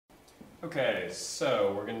Okay,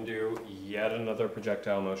 so we're going to do yet another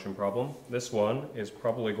projectile motion problem. This one is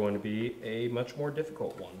probably going to be a much more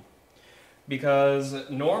difficult one. Because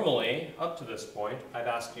normally, up to this point, I've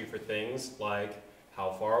asked you for things like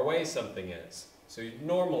how far away something is. So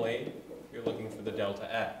normally, you're looking for the delta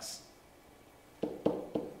x.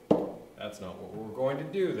 That's not what we're going to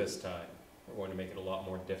do this time. We're going to make it a lot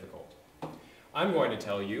more difficult. I'm going to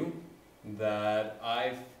tell you that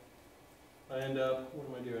what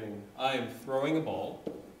am I doing? I'm throwing a ball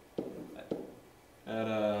at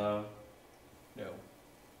no,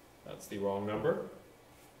 that's the wrong number.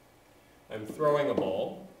 I'm throwing a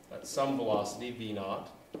ball at some velocity, v0,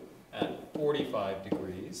 at 45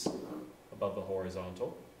 degrees above the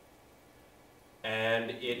horizontal,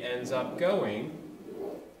 and it ends up going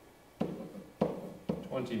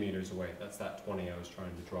 20 meters away. That's that 20 I was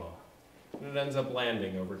trying to draw. And it ends up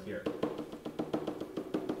landing over here.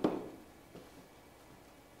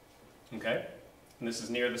 Okay? And this is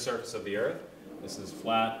near the surface of the Earth. This is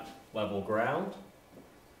flat, level ground.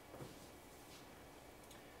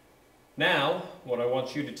 Now, what I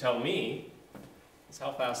want you to tell me is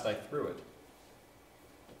how fast I threw it.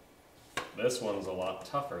 This one's a lot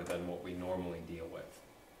tougher than what we normally deal with.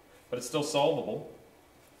 But it's still solvable.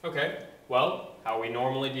 Okay, well, how we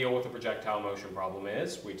normally deal with a projectile motion problem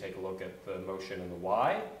is we take a look at the motion in the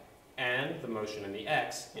y and the motion in the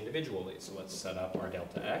x individually. So let's set up our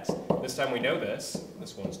delta x. This time we know this.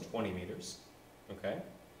 This one's 20 meters. Okay.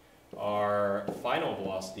 Our final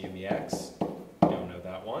velocity in the x, we don't know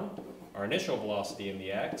that one. Our initial velocity in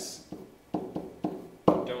the x,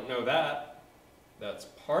 don't know that. That's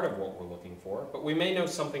part of what we're looking for, but we may know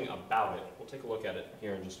something about it. We'll take a look at it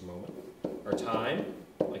here in just a moment. Our time,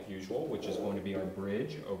 like usual, which is going to be our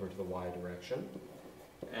bridge over to the y direction.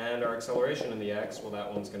 And our acceleration in the x, well,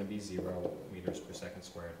 that one's going to be 0 meters per second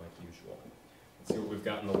squared, like usual. Let's see what we've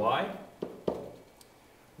got in the y.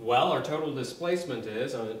 Well, our total displacement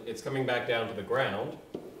is, it's coming back down to the ground,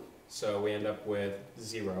 so we end up with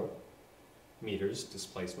 0 meters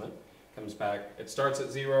displacement. Comes back, it starts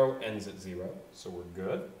at 0, ends at 0, so we're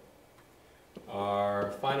good.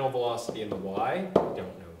 Our final velocity in the y, we don't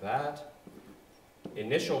know that.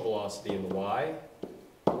 Initial velocity in the y,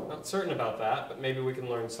 not certain about that, but maybe we can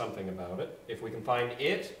learn something about it. If we can find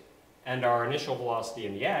it and our initial velocity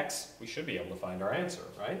in the x, we should be able to find our answer,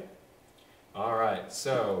 right? All right,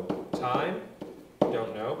 so time,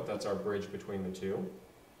 don't know, but that's our bridge between the two.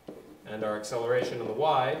 And our acceleration in the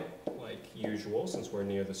y, like usual, since we're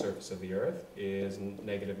near the surface of the Earth, is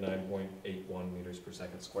negative 9.81 meters per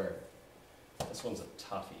second squared. This one's a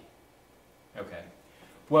toughie. Okay.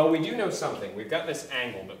 Well, we do know something. We've got this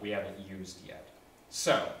angle that we haven't used yet.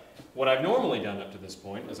 So, what I've normally done up to this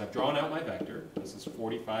point is I've drawn out my vector. This is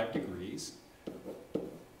 45 degrees.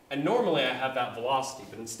 And normally I have that velocity,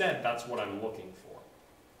 but instead that's what I'm looking for.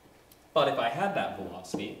 But if I had that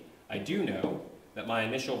velocity, I do know that my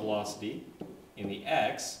initial velocity in the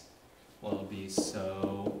x will be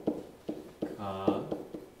so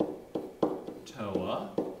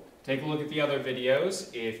toa. Take a look at the other videos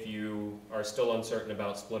if you are still uncertain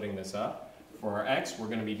about splitting this up. For our x, we're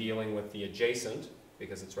going to be dealing with the adjacent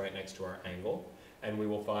because it's right next to our angle. And we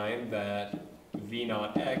will find that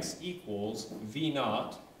v0x equals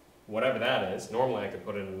v0, whatever that is. Normally I could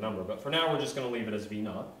put it in a number, but for now we're just going to leave it as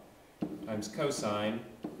v0 times cosine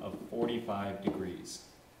of 45 degrees.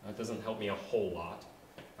 That doesn't help me a whole lot.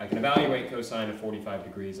 I can evaluate cosine of 45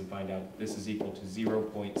 degrees and find out this is equal to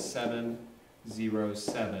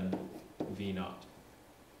 0.707 v0.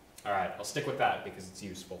 All right, I'll stick with that because it's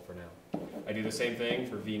useful for now. I do the same thing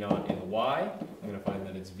for v0 in the y. I'm going to find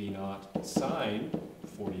that it's v0 sine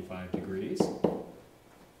 45 degrees.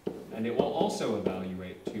 And it will also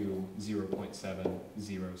evaluate to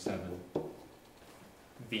 0.707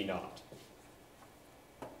 v0.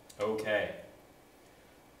 Okay.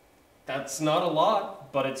 That's not a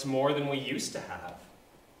lot, but it's more than we used to have.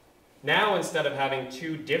 Now, instead of having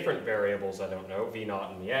two different variables, I don't know,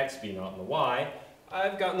 v0 in the x, v0 in the y,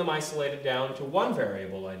 I've gotten them isolated down to one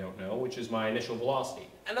variable I don't know, which is my initial velocity.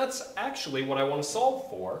 And that's actually what I want to solve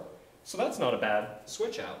for, so that's not a bad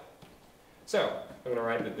switch out. So, I'm going to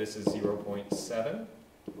write that this is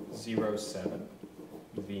 0.707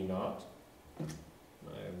 v0.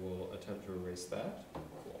 I will attempt to erase that.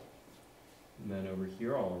 Cool. And then over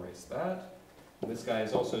here I'll erase that. And this guy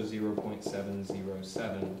is also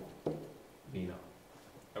 0.707 v0.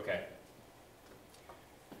 Okay.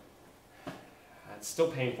 It's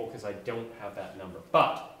still painful because I don't have that number.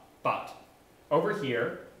 But, over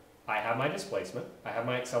here, I have my displacement, I have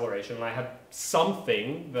my acceleration, and I have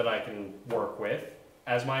something that I can work with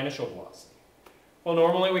as my initial velocity. Well,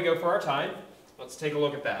 normally we go for our time. Let's take a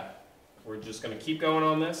look at that. we're just going to keep going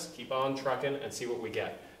on this, keep on trucking, and see what we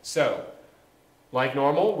get. So, like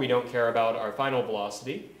normal, we don't care about our final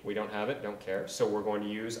velocity. We don't have it, don't care. So we're going to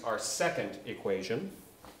use our second equation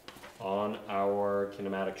on our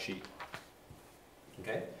kinematic sheet.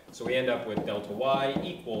 Okay, so we end up with delta y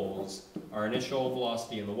equals our initial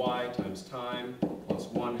velocity in the y times time plus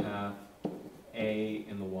 1/2 a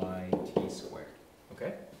in the y t squared.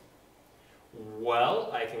 Okay?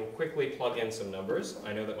 Well, I can quickly plug in some numbers.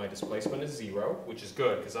 I know that my displacement is 0, which is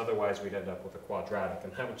good, because otherwise we'd end up with a quadratic,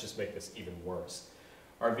 and that would just make this even worse.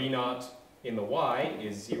 Our v0 in the y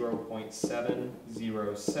is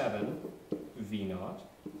 0.707 v0.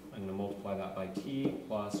 I'm going to multiply that by t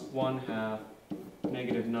plus 1/2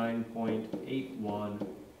 negative 9.81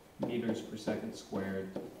 meters per second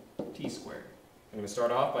squared t squared. I'm going to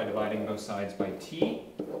start off by dividing both sides by t.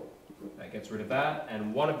 That gets rid of that,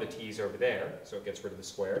 and one of the t's over there, so it gets rid of the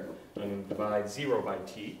squared. I'm going to divide 0 by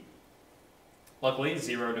t. Luckily,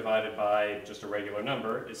 0 divided by just a regular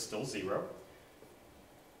number is still 0.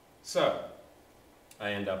 So,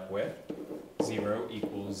 I end up with 0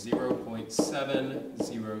 equals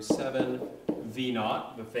 0.707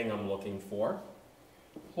 v0, the thing I'm looking for,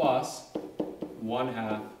 plus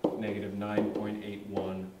 1/2 negative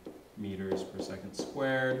 9.81 meters per second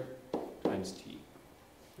squared times t.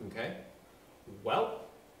 Okay, well,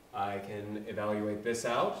 I can evaluate this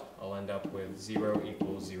out. I'll end up with 0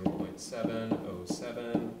 equals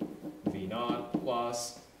 0.707 v0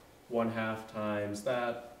 plus 1/2 times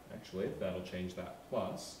that. Actually, that'll change that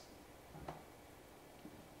plus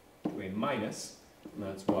to a minus, and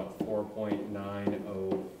that's what,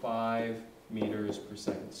 4.905 meters per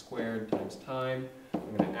second squared times time.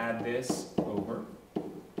 I'm going to add this over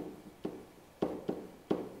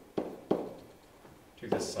to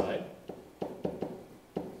this side.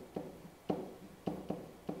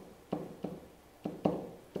 As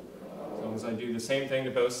long as I do the same thing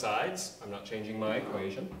to both sides, I'm not changing my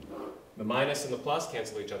equation. The minus and the plus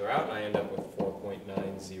cancel each other out, and I end up with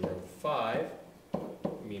 4.905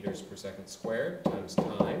 meters per second squared times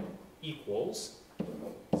time equals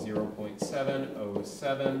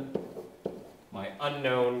 0.707, my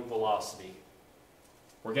unknown velocity.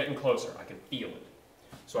 We're getting closer, I can feel it.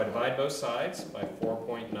 So I divide both sides by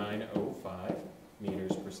 4.905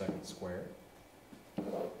 meters per second squared.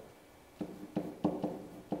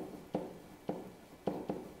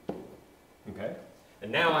 Okay,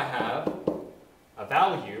 and now I have a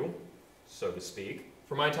value, so to speak,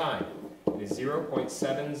 for my time. It is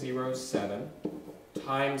 0.707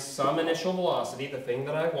 times some initial velocity, the thing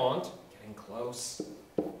that I want, getting close,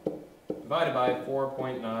 divided by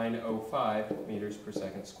 4.905 meters per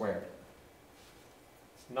second squared.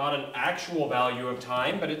 It's not an actual value of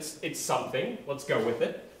time, but it's something. Let's go with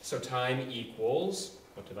it. So time equals,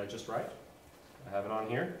 what did I just write? I have it on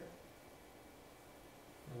here.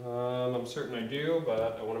 I'm certain I do,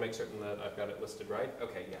 but I want to make certain that I've got it listed right.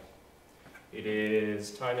 Okay, yeah. It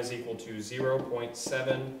is, time is equal to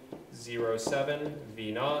 0.707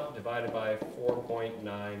 v0 divided by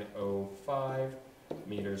 4.905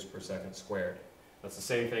 meters per second squared. That's the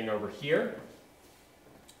same thing over here.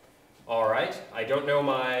 All right, I don't know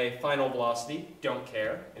my final velocity, don't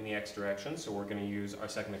care in the x direction, so we're going to use our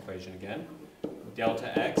second equation again.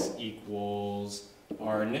 Delta x equals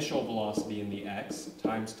our initial velocity in the x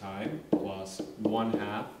times time plus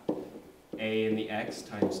 1/2 a in the x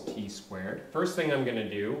times t squared. First thing I'm going to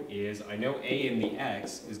do is, I know a in the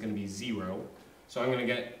x is going to be 0, so I'm going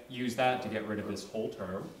to use that to get rid of this whole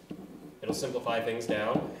term. It'll simplify things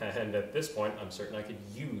down, and at this point I'm certain I could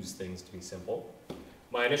use things to be simple.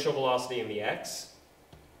 My initial velocity in the x,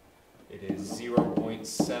 it is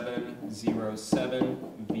 0.707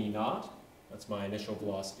 v0. That's my initial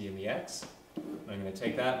velocity in the x. I'm going to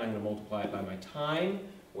take that and I'm going to multiply it by my time,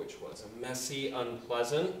 which was a messy,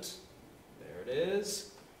 unpleasant. There it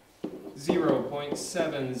is.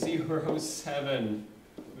 0.707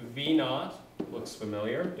 v0, looks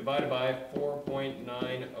familiar, divided by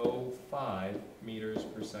 4.905 meters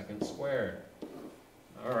per second squared.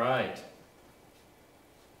 All right.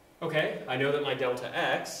 Okay, I know that my delta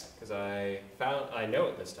x, because I know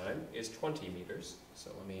it this time, is 20 meters.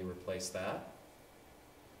 So let me replace that.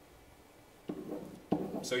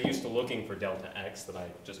 I'm so used to looking for delta x that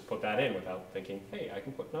I just put that in without thinking, hey, I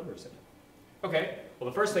can put numbers in it. Okay, well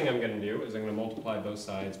the first thing I'm going to do is I'm going to multiply both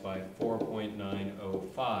sides by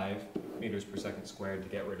 4.905 meters per second squared to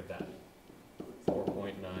get rid of that.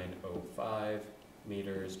 4.905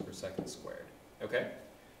 meters per second squared. Okay,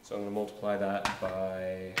 so I'm going to multiply that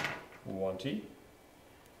by 20.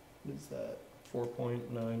 What is that?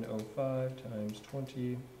 4.905 times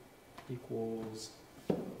 20 equals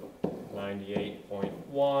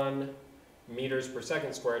 98.1 meters per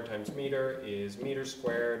second squared times meter is meters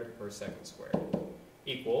squared per second squared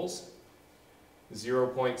equals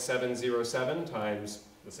 0.707 times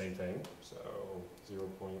the same thing, so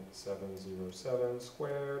 0.707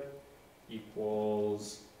 squared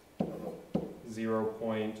equals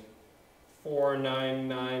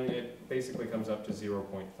 0.499, it basically comes up to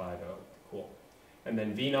 0.50. Cool. And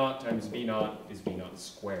then V naught times V naught is V naught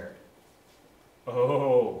squared.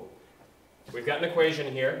 Oh, we've got an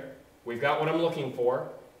equation here. We've got what I'm looking for,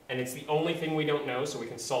 and it's the only thing we don't know, so we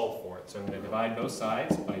can solve for it. So I'm going to divide both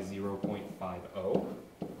sides by 0.50. 0.50.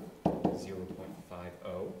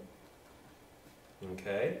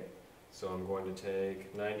 Okay, so I'm going to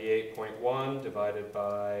take 98.1 divided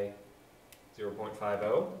by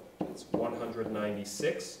 0.50. It's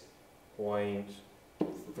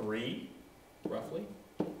 196.3, roughly,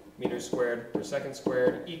 meters squared per second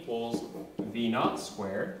squared equals V naught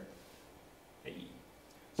squared.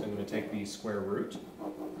 So I'm going to take the square root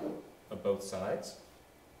of both sides.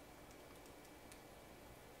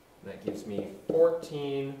 That gives me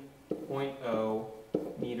 14.0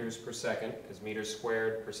 meters per second, because meters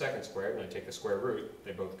squared per second squared, and I take the square root,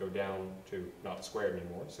 they both go down to not squared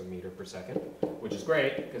anymore, so meter per second, which is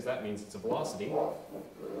great, because that means it's a velocity.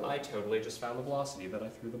 I totally just found the velocity that I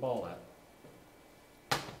threw the ball at.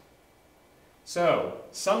 So,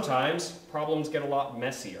 sometimes problems get a lot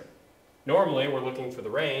messier. Normally, we're looking for the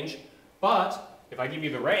range, but if I give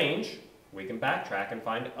you the range, we can backtrack and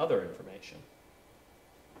find other information.